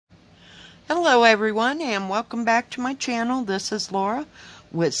Hello everyone and welcome back to my channel. This is Laura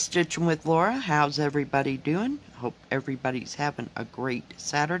with Stitching with Laura. How's everybody doing? Hope everybody's having a great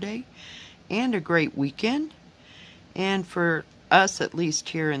Saturday and a great weekend. And for us, at least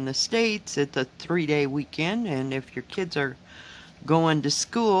here in the States, it's a 3-day weekend, and if your kids are going to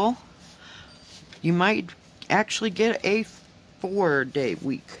school, you might actually get a 4-day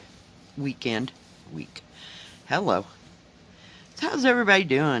weekend. Hello. So how's everybody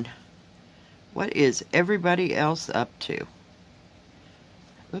doing? What is everybody else up to?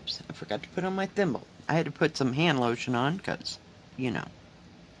 Oops, I forgot to put on my thimble. I had to put some hand lotion on because, you know,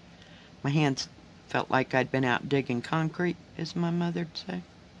 my hands felt like I'd been out digging concrete, as my mother'd say.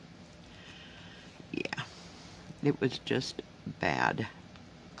 Yeah, it was just bad.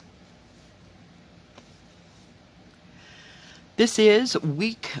 This is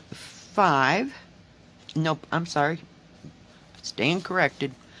week 5. Nope, I'm sorry. Staying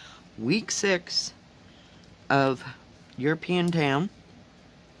corrected. Week 6 of European Town.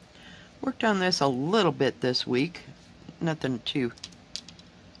 Worked on this a little bit this week. Nothing too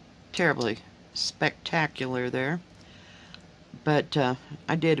terribly spectacular there. But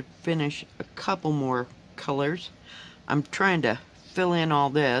I did finish a couple more colors. I'm trying to fill in all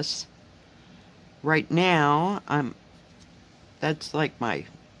this. Right now, that's like my...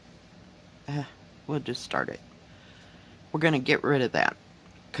 we'll just start it. We're going to get rid of that.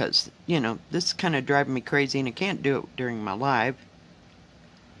 Because, you know, this is kind of driving me crazy, and I can't do it during my live.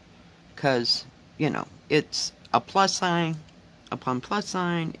 Because, you know, it's a plus sign upon plus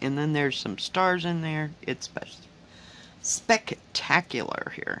sign, and then there's some stars in there. It's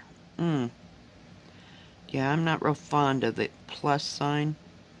spectacular here. Yeah, I'm not real fond of the plus sign.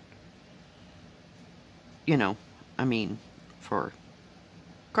 You know, I mean, for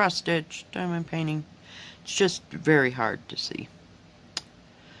cross stitch, diamond painting, it's just very hard to see.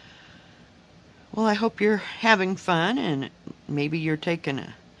 Well, I hope you're having fun, and maybe you're taking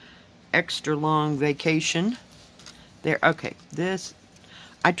a extra long vacation. There, okay, this,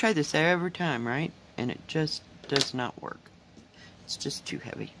 I try this every time, right? And it just does not work. It's just too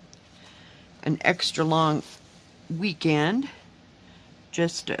heavy. An extra long weekend,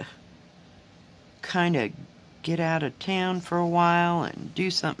 just to kind of get out of town for a while and do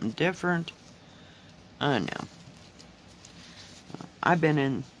something different. I know. I've been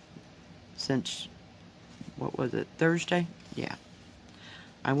in since, what was it, Thursday? Yeah.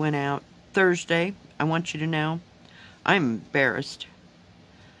 I went out Thursday. I want you to know, I'm embarrassed.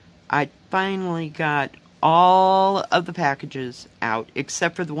 I finally got all of the packages out,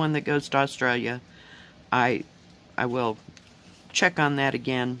 except for the one that goes to Australia. I will check on that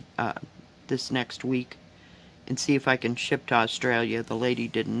again this next week and see if I can ship to Australia. The lady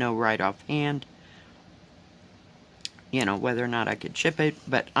didn't know right offhand, you know, whether or not I could ship it,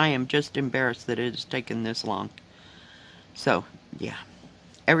 but I am just embarrassed that it has taken this long. So, yeah,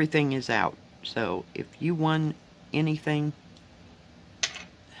 everything is out. So, if you won anything,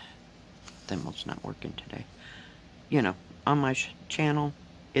 thimble's not working today, you know, on my channel,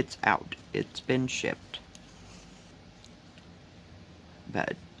 it's out. It's been shipped.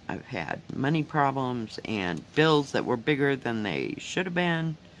 But I've had money problems and bills that were bigger than they should have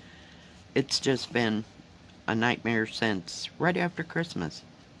been. It's just been a nightmare since right after Christmas.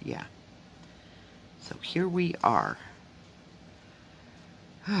 Yeah. So here we are.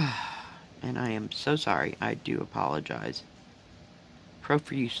 And I am so sorry. I do apologize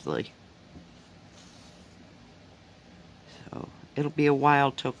profusely. So it'll be a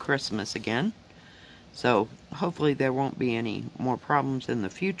while till Christmas again. So hopefully there won't be any more problems in the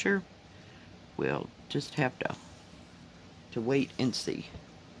future. We'll just have to wait and see.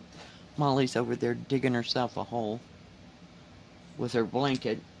 Molly's over there digging herself a hole with her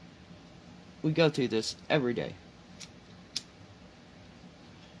blanket. We go through this every day.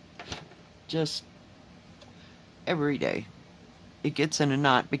 Just every day. It gets in a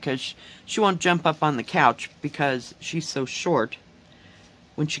knot because she won't jump up on the couch because she's so short.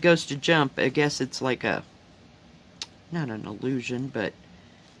 When she goes to jump, I guess it's like a, not an illusion, but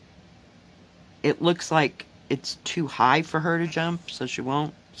it looks like it's too high for her to jump, so she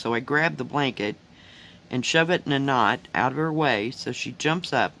won't. So I grab the blanket and shove it in a knot out of her way so she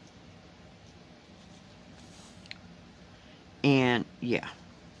jumps up. And yeah.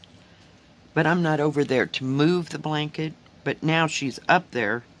 But I'm not over there to move the blanket. But now she's up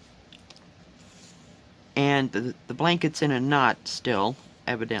there. And the blanket's in a knot still,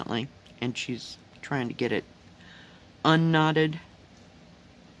 evidently. And she's trying to get it unknotted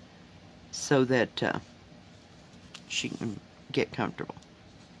so that she can get comfortable.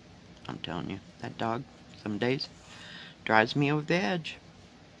 I'm telling you, that dog, some days, drives me over the edge.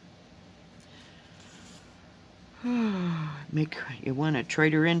 You want to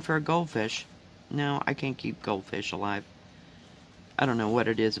trade her in for a goldfish. No, I can't keep goldfish alive. I don't know what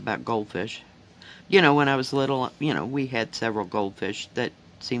it is about goldfish. You know, when I was little, we had several goldfish that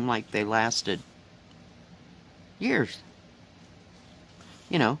seemed like they lasted years.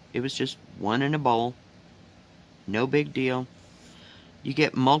 It was just one in a bowl. No big deal. You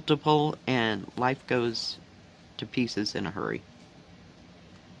get multiple and life goes to pieces in a hurry.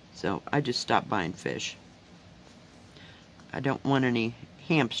 So I just stopped buying fish. I don't want any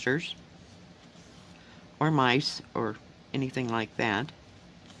hamsters or mice or anything like that.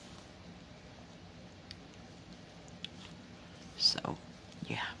 So,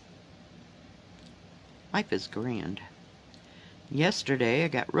 yeah. Life is grand. Yesterday I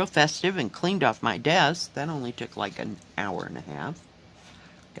got real festive and cleaned off my desk. That only took like an hour and a half.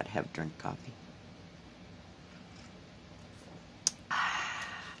 Gotta have a drink of coffee.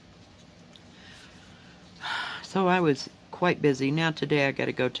 So I was quite busy. Now today I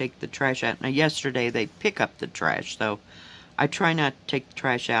gotta go take the trash out. Now yesterday they pick up the trash, so I try not to take the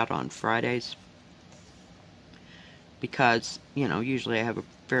trash out on Fridays because, usually I have a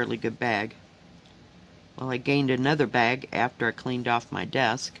fairly good bag. Well, I gained another bag after I cleaned off my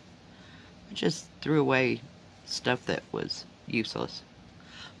desk. I just threw away stuff that was useless.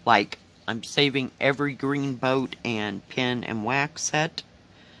 Like, I'm saving every green boat and pen and wax set.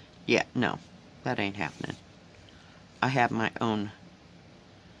 Yeah, no, that ain't happening. I have my own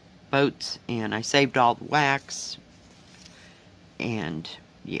boats, and I saved all the wax, and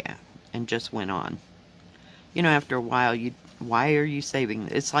yeah, and just went on. After a while, why are you saving?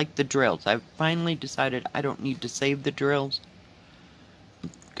 It's like the drills. I've finally decided I don't need to save the drills. I'm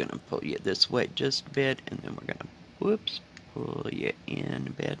gonna pull you this way just a bit, and then we're gonna, pull you in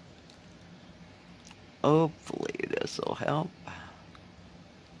a bit. Hopefully this will help. I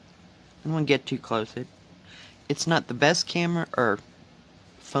don't want to get too close. It's not the best camera, or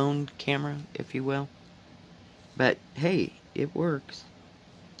phone camera, if you will. But, hey, it works.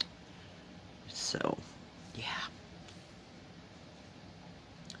 So, yeah.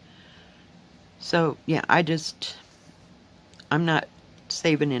 So, yeah, I'm not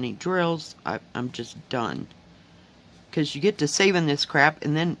saving any drills. I'm just done. Because you get to saving this crap,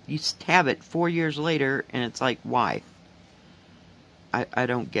 and then you have it 4 years later, and it's like, why? I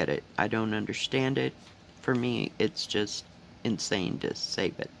don't get it. I don't understand it. For me, it's just insane to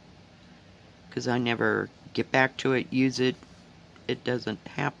save it. Because I never get back to it, use it. It doesn't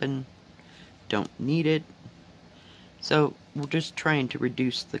happen. Don't need it. So, we're just trying to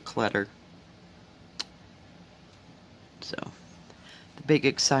reduce the clutter. So, the big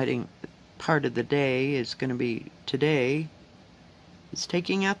exciting part of the day is going to be today is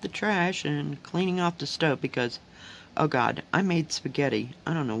taking out the trash and cleaning off the stove because, oh God, I made spaghetti.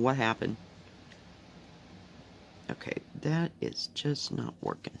 I don't know what happened. Okay, that is just not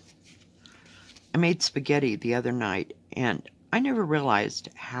working. I made spaghetti the other night, and I never realized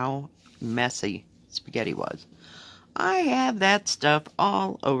how messy spaghetti was. I have that stuff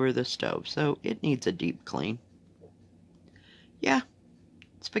all over the stove, so it needs a deep clean. Yeah,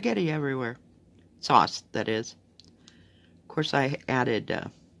 spaghetti everywhere. Sauce, that is. Of course, I added,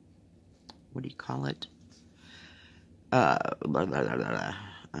 what do you call it? Blah, blah, blah, blah.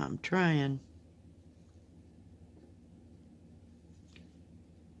 I'm trying.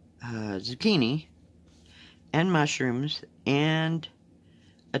 Zucchini and mushrooms and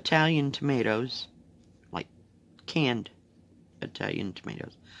Italian tomatoes, like canned Italian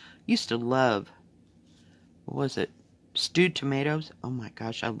tomatoes. Used to love, what was it? Stewed tomatoes. Oh my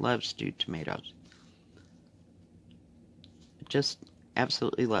gosh, I love stewed tomatoes. Just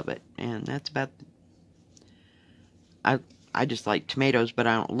absolutely love it. And that's about I just like tomatoes, but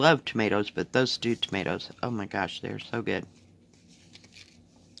I don't love tomatoes, but those stewed tomatoes, oh my gosh, they're so good.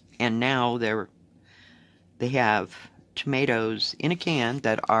 And now they have tomatoes in a can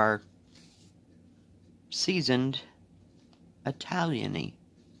that are seasoned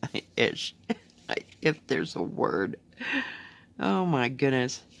Italian-ish, if there's a word. Oh my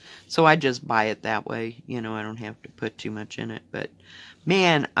goodness. So I just buy it that way. I don't have to put too much in it. But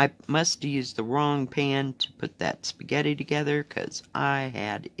man, I must have used the wrong pan to put that spaghetti together because I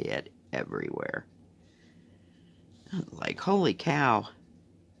had it everywhere. Like, holy cow.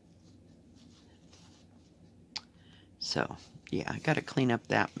 So, yeah, I got to clean up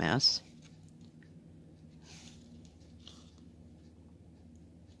that mess.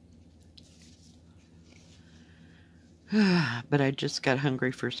 But I just got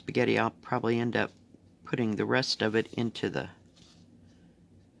hungry for spaghetti. I'll probably end up putting the rest of it into the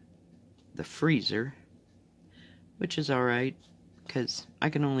freezer, which is alright, because I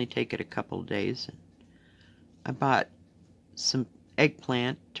can only take it a couple days. I bought some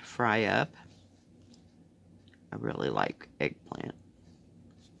eggplant to fry up. I really like eggplant.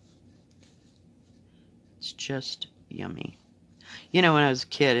 It's just yummy. You know, when I was a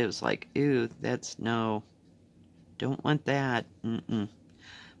kid, it was like, ew, that's no, don't want that.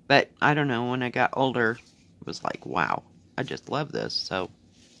 But I don't know, when I got older, it was like, wow, I just love this. So,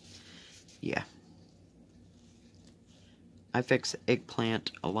 yeah. I fix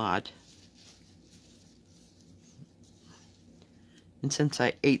eggplant a lot. And since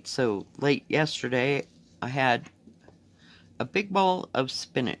I ate so late yesterday, I had a big bowl of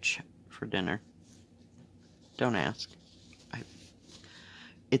spinach for dinner. Don't ask.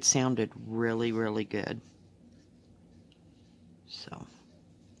 It sounded really, really good. So.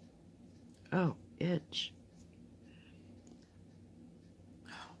 Oh, itch.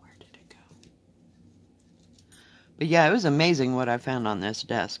 Oh, where did it go? But yeah, it was amazing what I found on this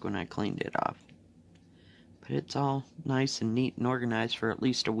desk when I cleaned it off. But it's all nice and neat and organized for at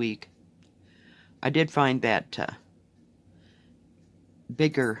least a week. I did find that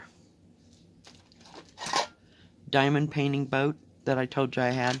bigger diamond painting boat that I told you I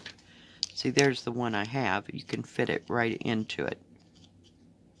had. See, there's the one I have. You can fit it right into it.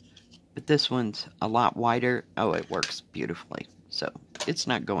 But this one's a lot wider. Oh, it works beautifully. So, it's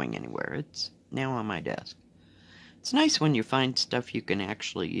not going anywhere. It's now on my desk. It's nice when you find stuff you can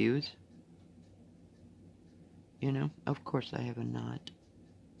actually use. You know, of course I have a knot.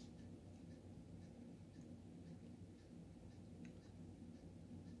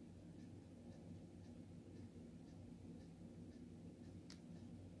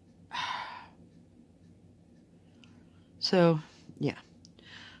 So, yeah.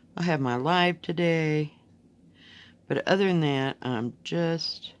 I have my live today. But other than that, I'm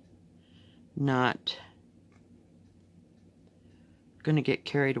just not going to get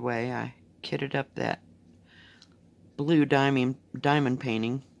carried away. I kitted up that blue diamond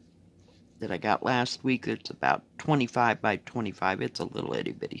painting that I got last week. It's about 25 by 25. It's a little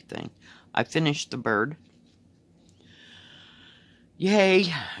itty bitty thing. I finished the bird.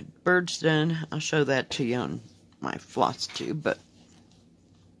 Yay, bird's done. I'll show that to you on my floss tube, but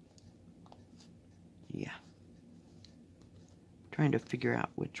yeah. Trying to figure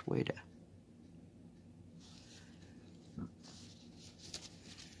out which way to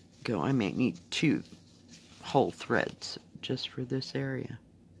go. I may need 2 whole threads just for this area.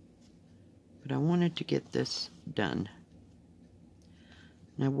 But I wanted to get this done.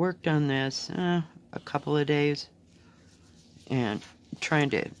 And I worked on this a couple of days and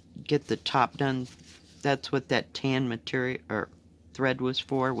trying to get the top done. That's what that tan material or thread was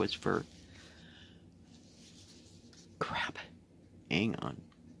for crap. Hang on.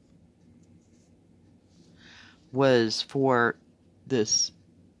 Was for this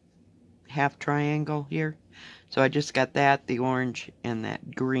half triangle here. So I just got that, the orange, and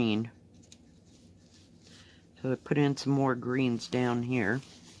that green. So I put in some more greens down here.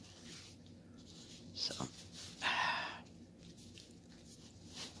 So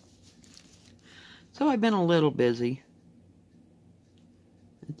I've been a little busy.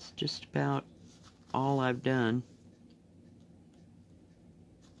 It's just about all I've done.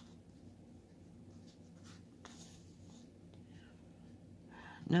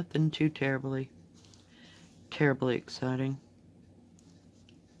 Nothing too terribly exciting.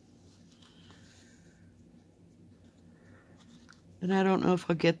 And I don't know if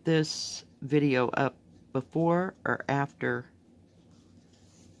I'll get this video up before or after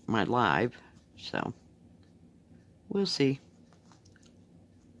my live, so we'll see.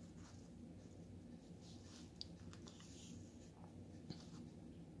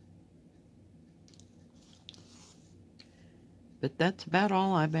 But that's about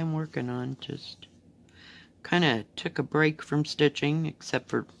all I've been working on. Just kind of took a break from stitching, except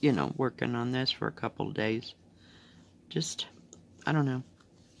for, you know, working on this for a couple of days. Just, I don't know.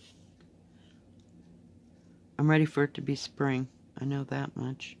 I'm ready for it to be spring. I know that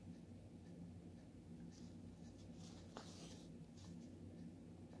much.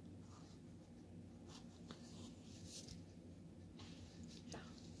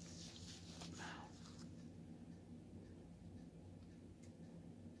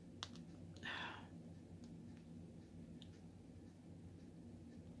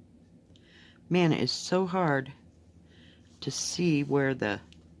 Man, it is so hard to see where the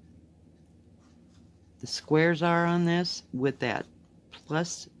squares are on this with that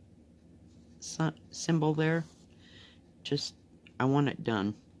plus symbol there. Just, I want it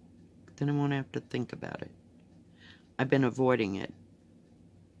done. Then I won't have to think about it. I've been avoiding it.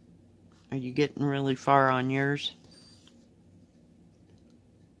 Are you getting really far on yours?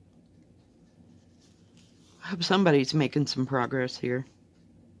 Hope somebody's making some progress here.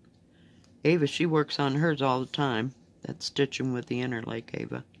 Ava, she works on hers all the time. That's stitching with the interlake,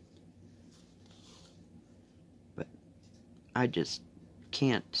 Ava. But I just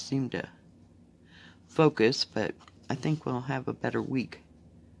can't seem to focus, but I think we'll have a better week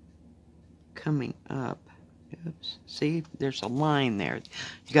coming up. Oops. See, there's a line there.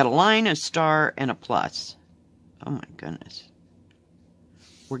 You got a line, a star, and a plus. Oh my goodness.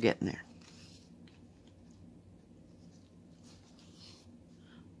 We're getting there.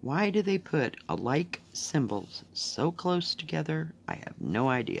 Why do they put alike symbols so close together? I have no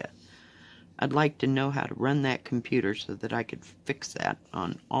idea. I'd like to know how to run that computer so that I could fix that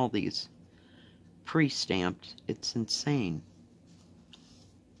on all these pre-stamped. It's insane.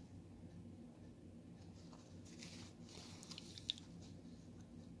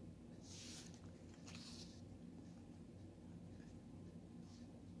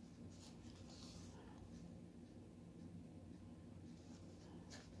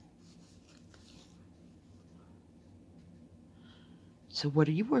 So what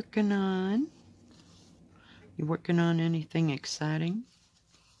are you working on? You working on anything exciting?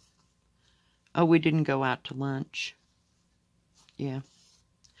 Oh, we didn't go out to lunch. Yeah.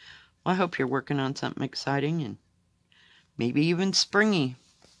 Well, I hope you're working on something exciting and maybe even springy.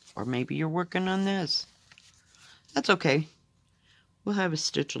 Or maybe you're working on this. That's okay. We'll have a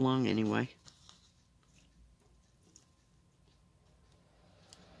stitch along anyway.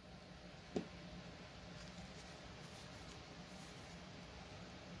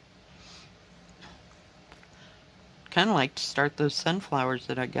 Kind of like to start those sunflowers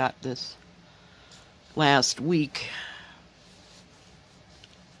that I got this last week.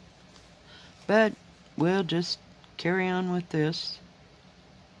 But we'll just carry on with this.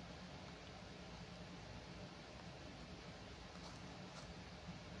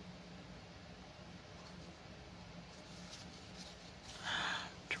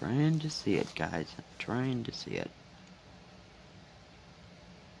 Trying to see it, guys. I'm trying to see it.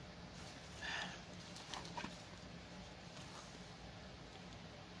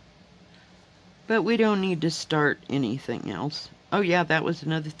 But we don't need to start anything else. Oh yeah, that was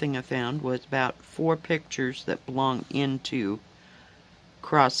another thing I found, was about 4 pictures that belong into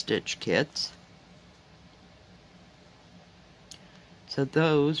cross-stitch kits. So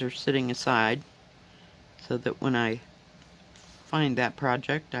those are sitting aside so that when I find that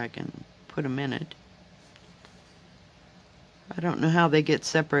project, I can put them in it. I don't know how they get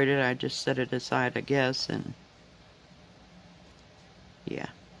separated. I just set it aside, I guess, and yeah.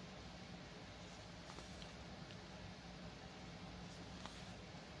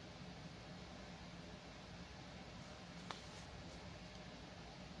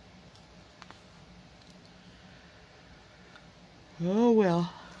 Oh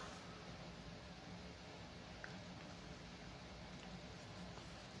well.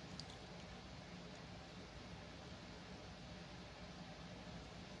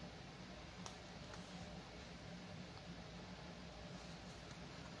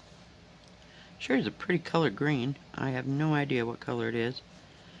 Sure is a pretty color green. I have no idea what color it is.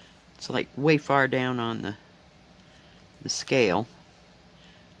 It's like way far down on the scale.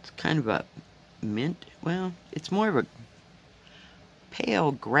 It's kind of a mint. Well, it's more of a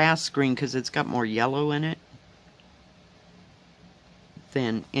pale grass green because it's got more yellow in it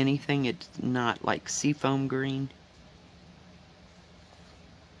than anything. It's not like seafoam green.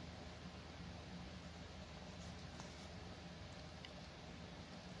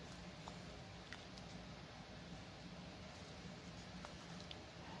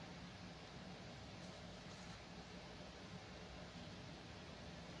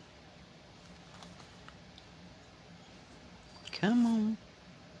 Come on.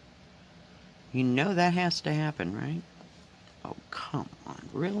 You know that has to happen, right? Oh, come on.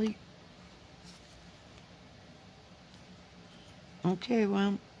 Really? Okay,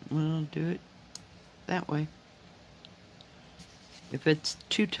 well, we'll do it that way. If it's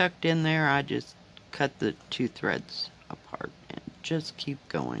too tucked in there, I just cut the 2 threads apart and just keep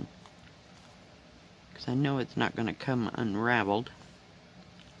going. Because I know it's not going to come unraveled.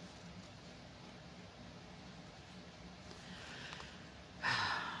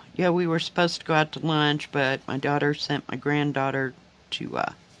 Yeah, we were supposed to go out to lunch, but my daughter sent my granddaughter to,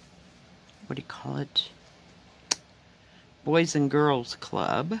 what do you call it? Boys and Girls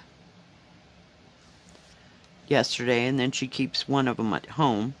Club yesterday, and then she keeps one of them at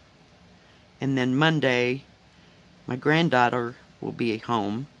home. And then Monday, my granddaughter will be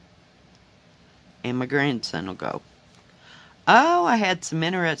home, and my grandson will go. Oh, I had some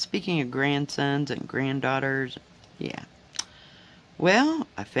interest. Speaking of grandsons and granddaughters, yeah. Well,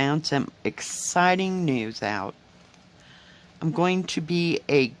 I found some exciting news out. I'm going to be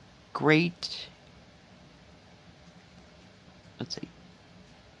a great... Let's see.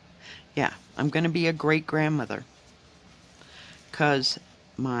 Yeah, I'm going to be a great-grandmother. Because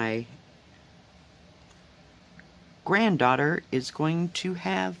my granddaughter is going to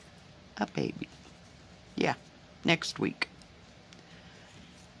have a baby. Yeah, next week.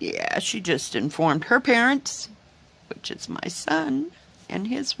 Yeah, she just informed her parents, which is my son and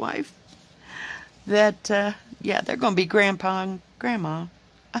his wife, that, yeah, they're going to be grandpa and grandma.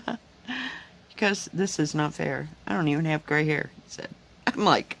 Because this is not fair. I don't even have gray hair, he said. I'm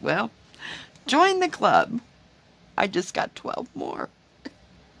like, well, join the club. I just got 12 more.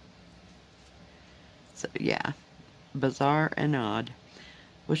 So, yeah, bizarre and odd.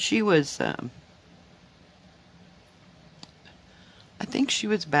 Well, she was, I think she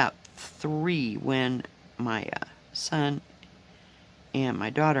was about 3 when my son and my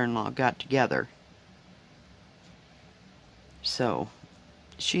daughter-in-law got together. So,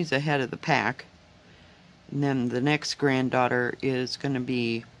 she's ahead of the pack. And then the next granddaughter is going to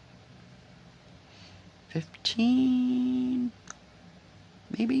be 15,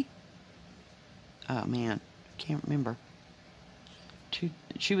 maybe? Oh, man, I can't remember.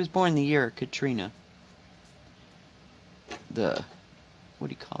 She was born the year of Katrina. The, what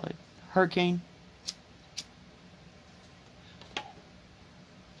do you call it? Hurricane?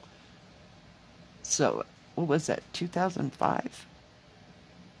 So, what was that, 2005?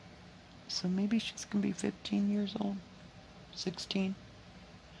 So maybe she's going to be 15 years old? 16?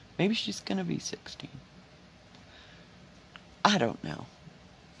 Maybe she's going to be 16. I don't know.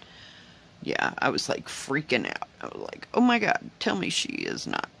 Yeah, I was like freaking out. I was like, oh my God, tell me she is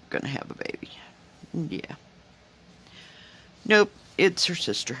not going to have a baby. Yeah. Nope, it's her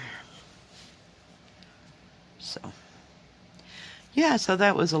sister. So, yeah, so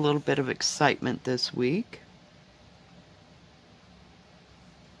that was a little bit of excitement this week.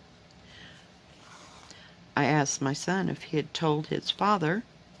 I asked my son if he had told his father.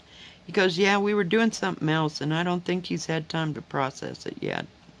 He goes, yeah, we were doing something else, and I don't think he's had time to process it yet.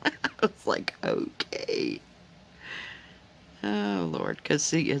 I was like, okay. Oh, Lord, because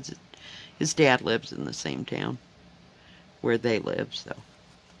his dad lives in the same town where they live, so,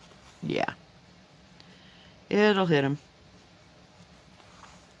 yeah. It'll hit him.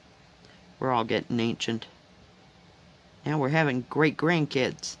 We're all getting ancient. Now we're having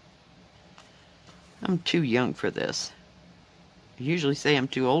great-grandkids. I'm too young for this. I usually say I'm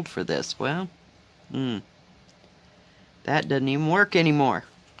too old for this. Well, that doesn't even work anymore.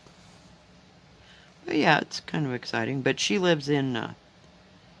 But yeah, it's kind of exciting. But she lives in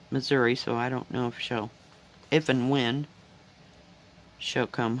Missouri, so I don't know if and when she'll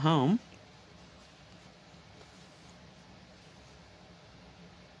come home.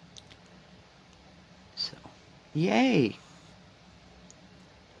 So, yay!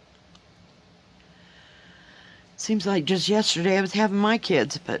 Seems like just yesterday I was having my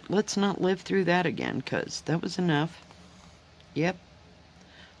kids, but let's not live through that again, because that was enough. Yep.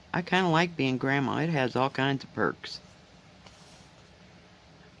 I kind of like being grandma. It has all kinds of perks.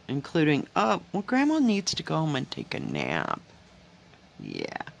 Including, oh, well, grandma needs to go home and take a nap.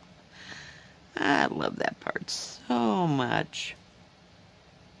 Yeah. I love that part so much.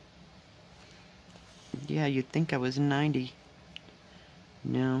 Yeah, you'd think I was 90.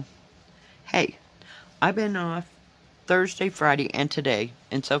 No. Hey, I've been off Thursday, Friday, and today,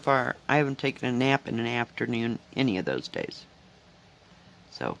 and so far I haven't taken a nap in an afternoon any of those days.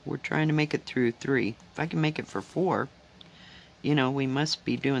 So we're trying to make it through 3. If I can make it for 4, you know, we must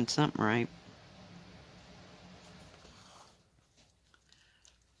be doing something right.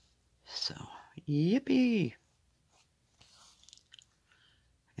 So, yippee!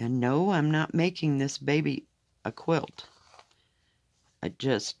 And no, I'm not making this baby a quilt. I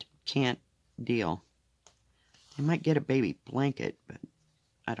just can't deal. I might get a baby blanket, but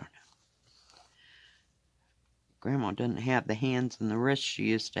I don't know. Grandma doesn't have the hands and the wrists she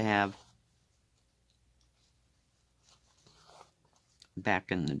used to have back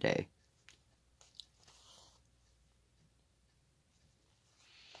in the day.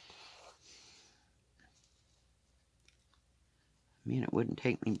 I mean, it wouldn't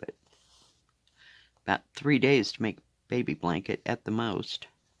take me but about 3 days to make baby blanket at the most.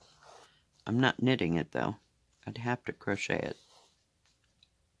 I'm not knitting it, though. I'd have to crochet it.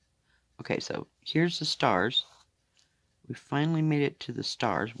 Okay, so here's the stars. We finally made it to the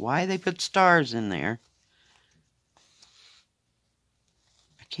stars. Why they put stars in there?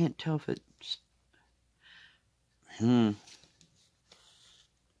 I can't tell if it's... Well,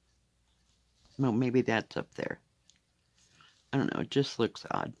 maybe that's up there. I don't know, it just looks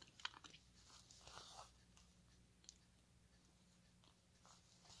odd.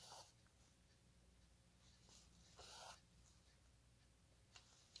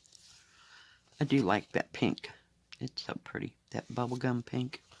 I do like that pink. It's so pretty, that bubblegum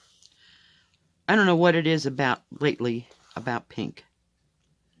pink. I don't know what it is about lately about pink.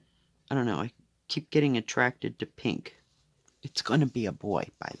 I don't know, I keep getting attracted to pink. It's going to be a boy,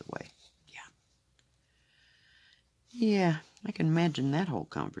 by the way. Yeah, I can imagine that whole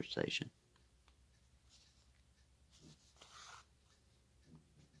conversation.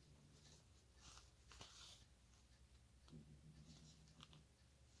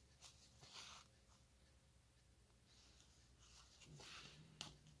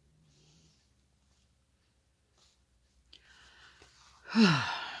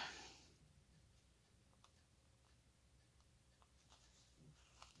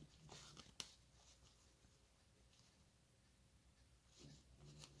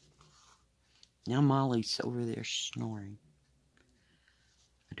 Now Molly's over there snoring.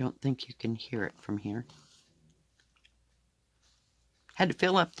 I don't think you can hear it from here. Had to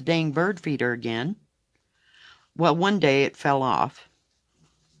fill up the dang bird feeder again. Well, one day it fell off.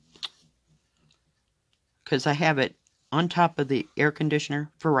 Because I have it on top of the air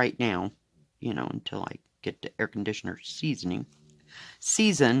conditioner for right now. You know, until I get the air conditioner season,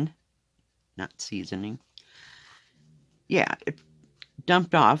 not seasoning. Yeah, it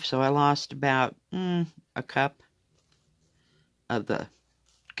dumped off, so I lost about a cup of the,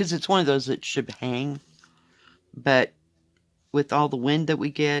 because it's one of those that should hang, but with all the wind that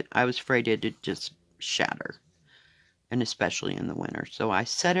we get, I was afraid it'd just shatter, and especially in the winter. So I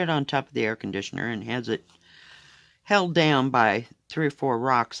set it on top of the air conditioner and has it held down by 3 or 4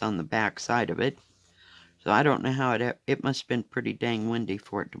 rocks on the back side of it. So I don't know how it must have been pretty dang windy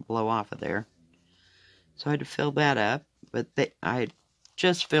for it to blow off of there. So I had to fill that up, but I had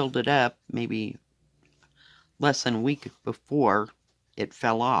just filled it up maybe less than a week before it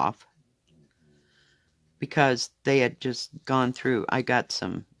fell off, because they had just gone through, I got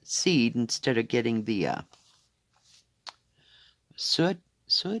some seed instead of getting the soot,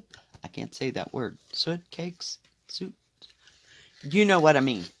 I can't say that word, soot cakes, you know what I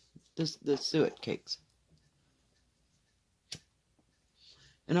mean, the suet cakes.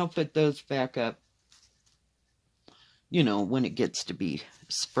 And I'll put those back up, you know, when it gets to be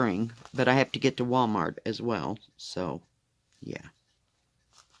spring. But I have to get to Walmart as well, so, yeah.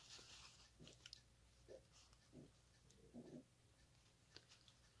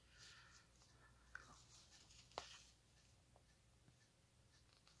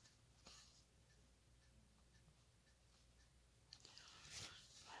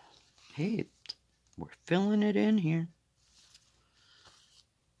 Hey, we're filling it in here.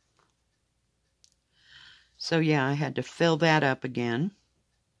 So yeah, I had to fill that up again.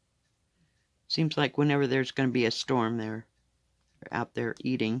 Seems like whenever there's going to be a storm, they're out there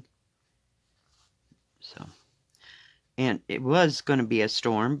eating. So, and it was going to be a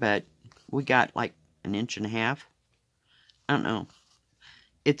storm, but we got like 1.5 inches. I don't know.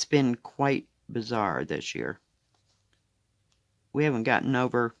 It's been quite bizarre this year. We haven't gotten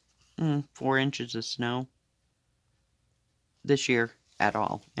over 4 inches of snow this year at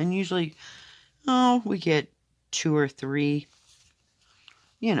all. And usually, we get 2 or 3,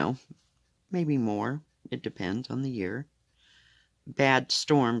 you know, maybe more. It depends on the year. Bad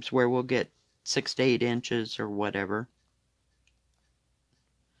storms where we'll get 6 to 8 inches or whatever.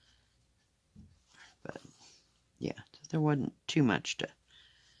 But, yeah, there wasn't too much to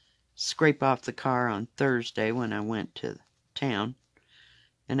scrape off the car on Thursday when I went to town.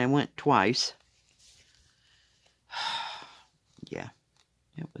 And I went twice. Yeah,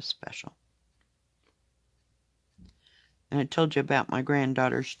 it was special. And I told you about my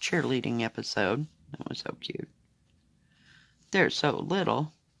granddaughter's cheerleading episode. That was so cute. They're so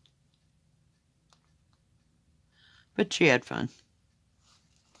little. But she had fun.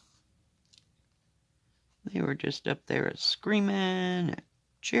 They were just up there screaming and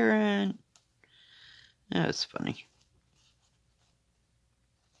cheering. That was funny.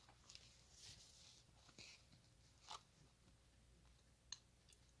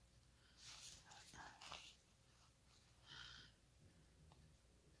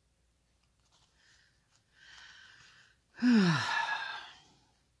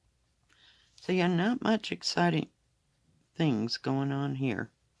 So yeah, not much exciting things going on here.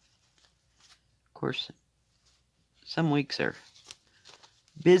 Of course, some weeks are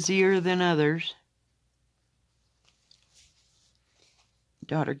busier than others.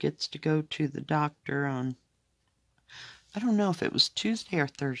 Daughter gets to go to the doctor on, I don't know if it was Tuesday or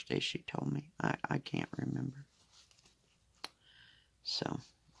Thursday, she told me. I can't remember. So,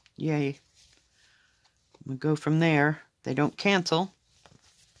 yay. We'll go from there. They don't cancel.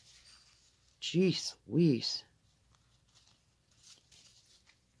 Jeez Louise.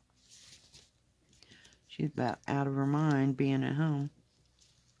 She's about out of her mind being at home.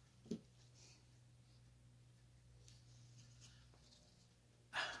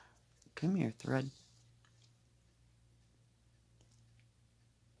 Come here, thread.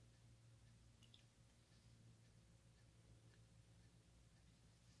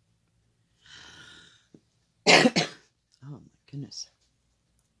 Oh my goodness.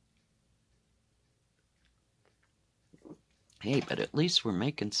 Hey, but at least we're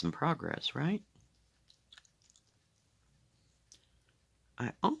making some progress, right?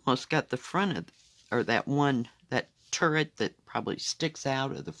 I almost got the front of, or that turret that probably sticks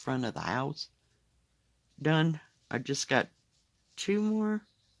out of the front of the house done. I just got 2 more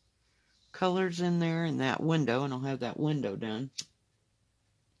colors in there in that window, and I'll have that window done.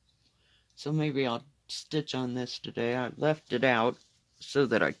 So maybe I'll stitch on this today. I left it out so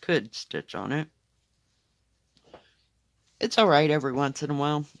that I could stitch on it. It's alright every once in a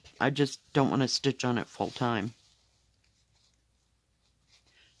while. I just don't want to stitch on it full time.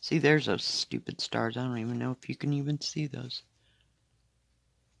 See, there's those stupid stars. I don't even know if you can even see those.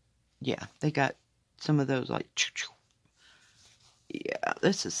 Yeah, they got some of those like... Yeah,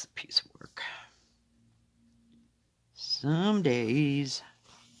 this is a piece of work. Some days.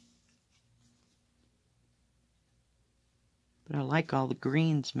 But I like all the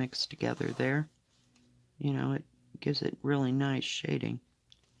greens mixed together there. You know, it gives it really nice shading.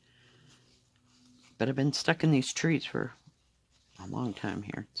 But I've been stuck in these trees for a long time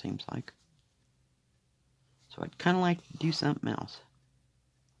here, it seems like. So I'd kind of like to do something else.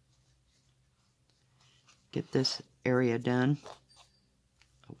 Get this area done.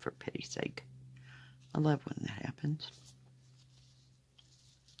 Oh, for pity's sake. I love when that happens.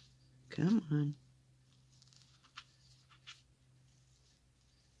 Come on.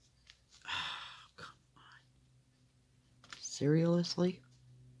 Oh, come on. Seriously?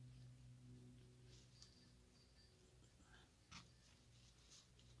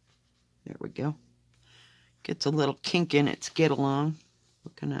 There we go. Gets a little kink in its get along.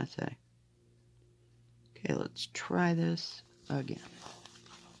 What can I say? Okay, let's try this again.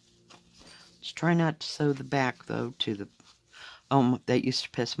 Let's try not to sew the back, though, to the... Oh, that used to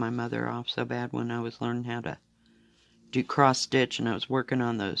piss my mother off so bad when I was learning how to do cross-stitch, and I was working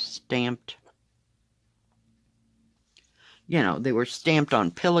on those stamped... You know, they were stamped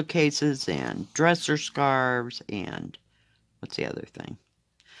on pillowcases and dresser scarves and... What's the other thing?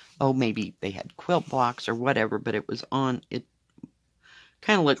 Oh, maybe they had quilt blocks or whatever, but it was on... It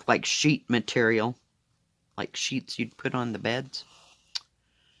kind of looked like sheet material. Like sheets you'd put on the beds.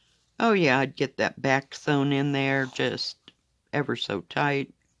 Oh yeah, I'd get that back sewn in there just ever so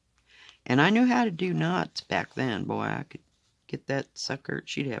tight. And I knew how to do knots back then. Boy, I could get that sucker.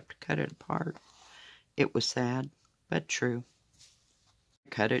 She'd have to cut it apart. It was sad, but true.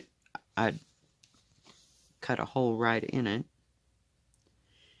 Cut it. I'd cut a hole right in it.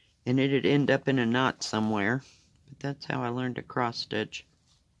 And it'd end up in a knot somewhere. But that's how I learned to cross stitch.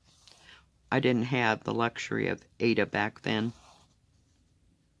 I didn't have the luxury of Ada back then.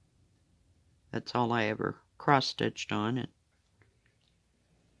 That's all I ever cross-stitched on. And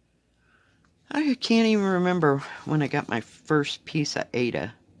I can't even remember when I got my first piece of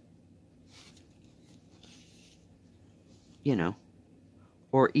Ada. You know.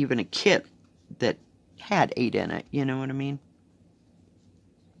 Or even a kit that had Ada in it. You know what I mean?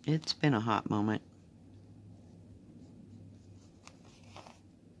 It's been a hot moment.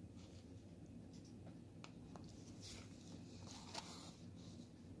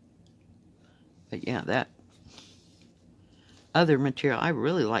 But yeah, that other material, I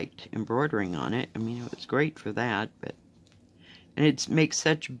really liked embroidering on it. I mean, it was great for that, but... And it makes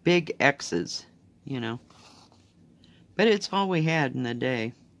such big X's, you know. But it's all we had in the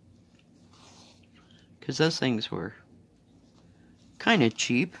day. Because those things were kind of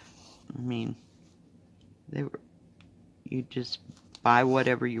cheap. I mean, they were... You just buy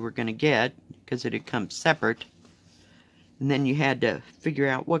whatever you were going to get, because it had come separate. And then you had to figure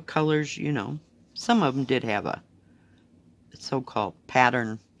out what colors, you know. Some of them did have a so-called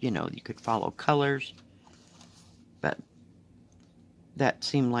pattern, you know, you could follow colors. But that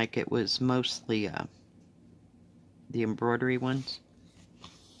seemed like it was mostly the embroidery ones.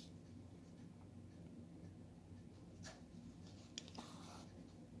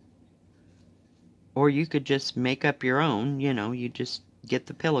 Or you could just make up your own, you know, you just get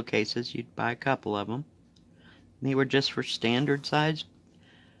the pillowcases, you'd buy a couple of them. They were just for standard size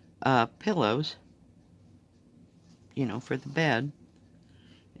pillows, you know, for the bed.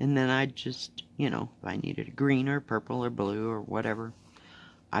 And then I just, if I needed a green or purple or blue or whatever,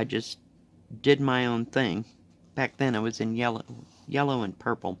 I just did my own thing. Back then I was in yellow and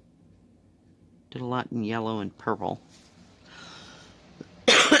purple. Did a lot in yellow and purple.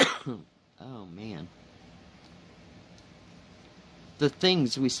 Oh, man. The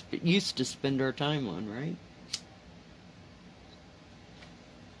things we used to spend our time on, right?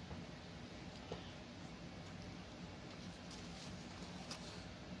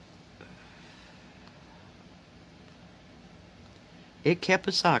 It kept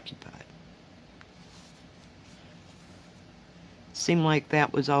us occupied. Seemed like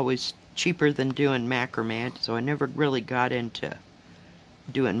that was always cheaper than doing macrame, so I never really got into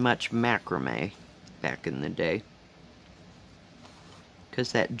doing much macrame back in the day.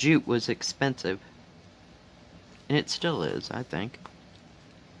 Because that jute was expensive. And it still is, I think.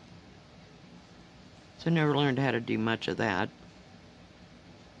 So I never learned how to do much of that.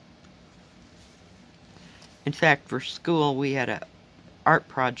 In fact, for school we had a art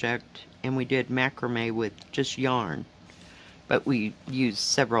project and we did macrame with just yarn. But we used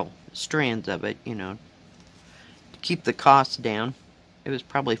several strands of it, to keep the cost down. It was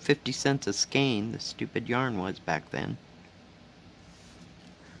probably 50 cents a skein, the stupid yarn was back then.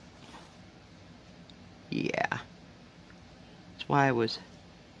 Yeah. That's why I was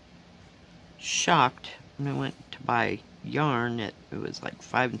shocked when I went to buy yarn. It was like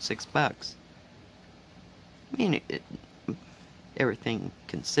 $5 and $6. I mean, everything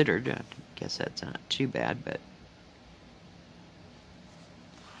considered, I guess that's not too bad, but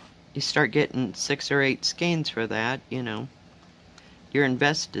you start getting 6 or 8 skeins for that, you're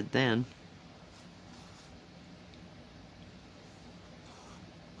invested then.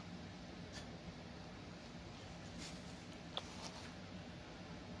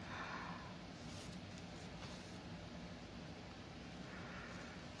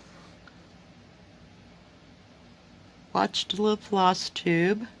 Watched a little floss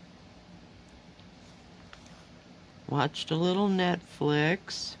tube. Watched a little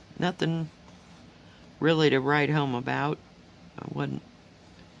Netflix. Nothing really to write home about. I wasn't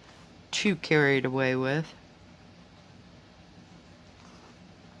too carried away with.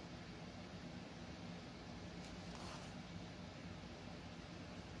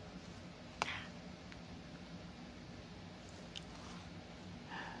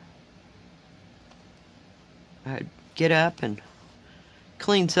 I'd get up and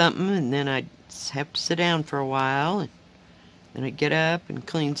clean something, and then I'd have to sit down for a while, and then I'd get up and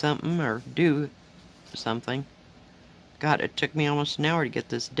clean something or do something. God, it took me almost an hour to get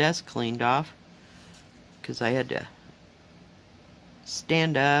this desk cleaned off because I had to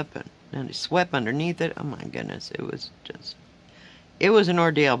stand up and then I swept underneath it. Oh my goodness, it was an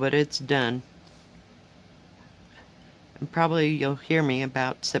ordeal, but it's done. And probably you'll hear me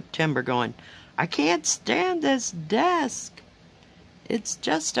about September going, I can't stand this desk. It's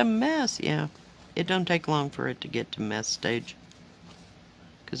just a mess. Yeah, it don't take long for it to get to mess stage.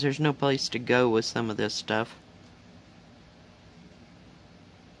 Because there's no place to go with some of this stuff.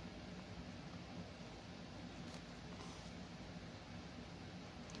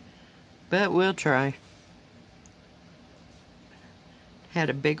 But we'll try. Had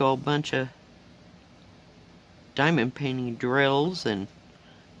a big old bunch of diamond painting drills, and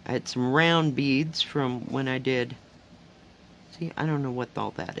I had some round beads from when I did. See, I don't know what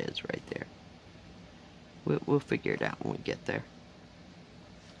all that is right there. We'll figure it out when we get there.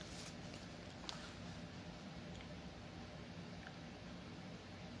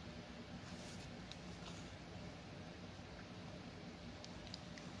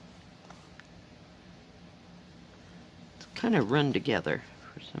 It's kind of run together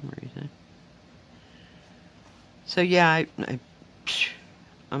for some reason. So yeah,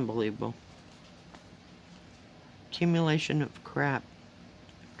 unbelievable. Accumulation of crap.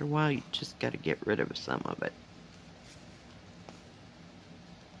 After a while, you just got to get rid of some of it.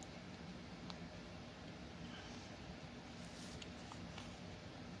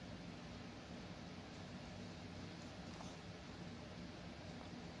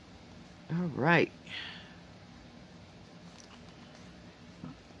 All right.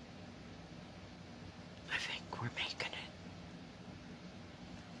 I think we're making it.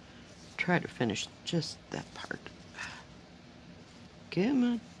 Try to finish just that part. Come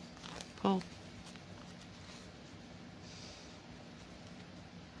on, pull.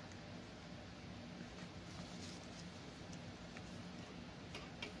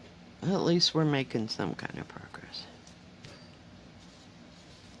 Well, at least we're making some kind of progress.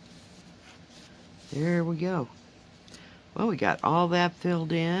 There we go. Well, we got all that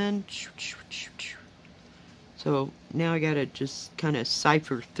filled in. So now I gotta just kind of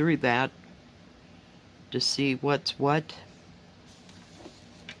cipher through that to see what's what.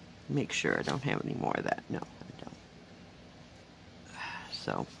 Make sure I don't have any more of that. No, I don't.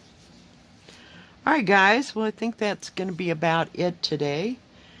 So, alright guys, well I think that's going to be about it today.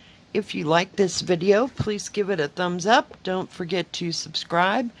 If you like this video, please give it a thumbs up. Don't forget to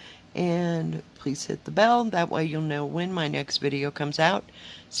subscribe, and please hit the bell. That way you'll know when my next video comes out.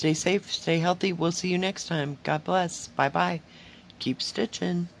 Stay safe, stay healthy. We'll see you next time. God bless. Bye-bye. Keep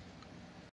stitching.